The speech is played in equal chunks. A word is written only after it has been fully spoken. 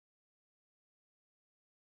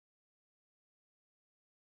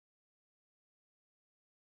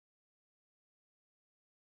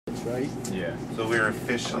right? Yeah. So we're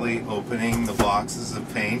officially opening the boxes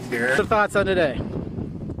of paint here. What's your thoughts on today?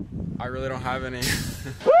 I really don't have any.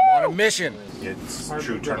 I'm on a mission. It's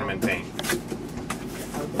true tournament paint.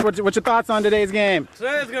 What's your thoughts on today's game?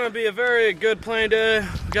 Today's going to be a very good playing day.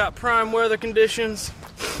 We got prime weather conditions.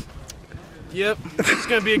 Yep, it's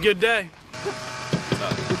going to be a good day.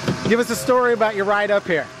 Give us a story about your ride up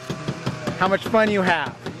here. How much fun you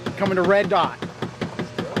have coming to Red Dot,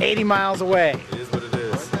 80 miles away. It is what it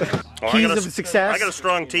is. Keys of success? I got a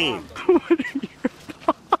strong team.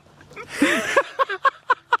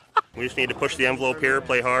 We just need to push the envelope here,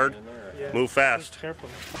 play hard, move fast.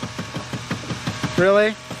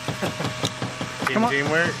 Really? Come on.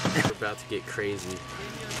 Teamwork. We're about to get crazy.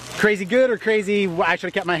 Crazy good or crazy, I should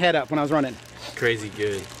have kept my head up when I was running? Crazy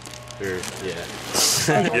good. Yeah.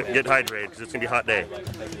 Get hydrated, because it's going to be a hot day.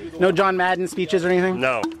 No John Madden speeches or anything?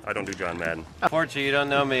 No, I don't do John Madden. Unfortunately, you don't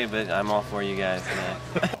know me, but I'm all for you guys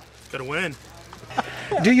tonight. Gonna win.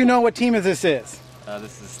 Do you know what team this is?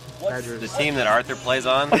 This is the team that Arthur plays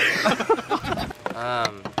on.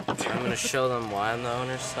 I'm gonna show them why I'm the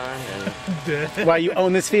owner's son. And Why you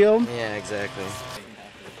own this field? yeah, exactly.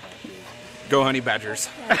 Go Honey Badgers.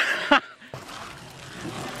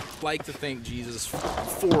 Like to thank Jesus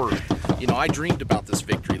for, I dreamed about this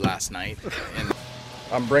victory last night, and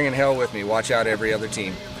I'm bringing hell with me. Watch out, every other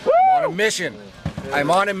team. I'm on a mission.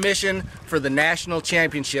 I'm on a mission for the national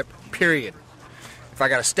championship, period. If I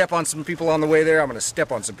gotta step on some people on the way there, I'm gonna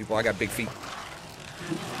step on some people. I got big feet.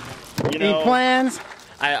 Any plans?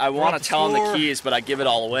 I want to tell them the keys, but I give it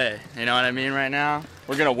all away. You know what I mean right now?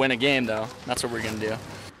 We're going to win a game, though. That's what we're going to do.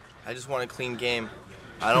 I just want a clean game.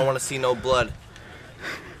 I don't want to see no blood.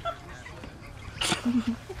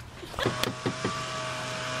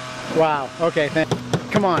 Wow, okay,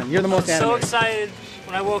 come on, you're the most So animated. excited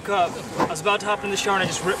when I woke up. I was about to hop in the shower and I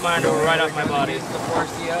just ripped my underwear right off my body.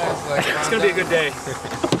 It's going to be a good day.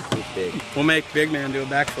 We'll make Big Man do a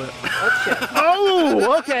backflip.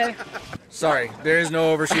 Oh, okay. Sorry, there is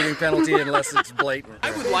no overshooting penalty unless it's blatant.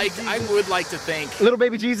 I would like to thank Little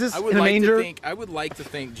baby Jesus in the manger. I would like to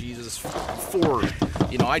thank Jesus for,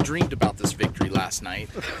 I dreamed about this victory last night,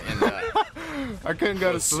 and I couldn't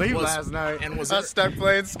go to sleep last night. And was I was stuck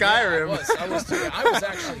playing Skyrim. I was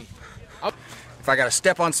actually. If I gotta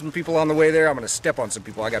step on some people on the way there, I'm gonna step on some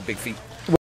people. I got big feet.